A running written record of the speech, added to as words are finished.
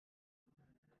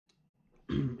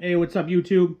Hey, what's up,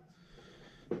 YouTube?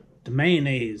 The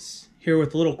mayonnaise here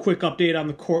with a little quick update on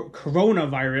the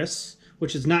coronavirus,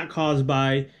 which is not caused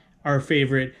by our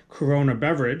favorite Corona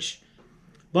beverage.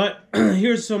 But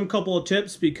here's some couple of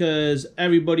tips because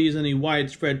everybody's in a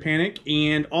widespread panic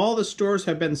and all the stores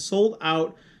have been sold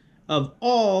out of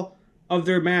all of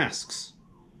their masks.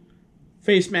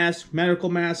 Face mask, medical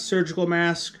mask, surgical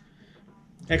mask,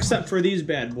 except for these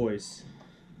bad boys.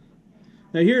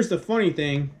 Now here's the funny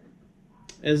thing,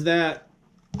 is that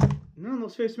none of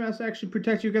those face masks actually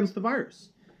protect you against the virus.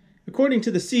 According to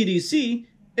the CDC,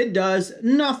 it does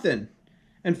nothing.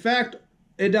 In fact,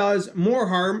 it does more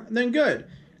harm than good.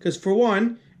 Because for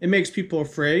one, it makes people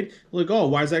afraid. Like, oh,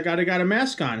 why's that guy got a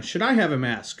mask on? Should I have a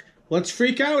mask? Let's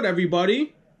freak out,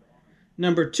 everybody.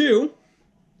 Number two,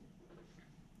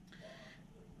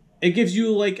 it gives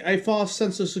you like a false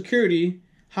sense of security.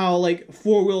 How like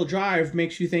four-wheel drive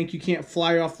makes you think you can't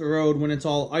fly off the road when it's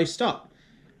all iced up.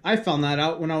 I found that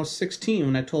out when I was 16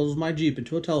 when I totaled my Jeep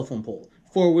into a telephone pole.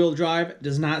 Four-wheel drive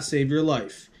does not save your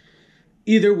life.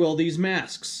 Either will these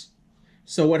masks.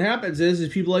 So what happens is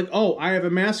people are like, oh, I have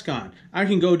a mask on. I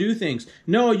can go do things.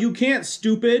 No, you can't,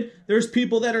 stupid. There's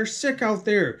people that are sick out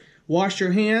there. Wash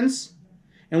your hands.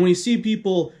 And when you see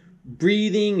people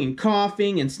breathing and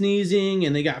coughing and sneezing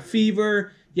and they got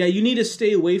fever, yeah, you need to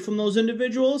stay away from those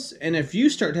individuals. And if you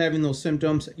start having those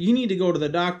symptoms, you need to go to the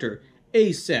doctor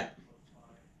ASAP.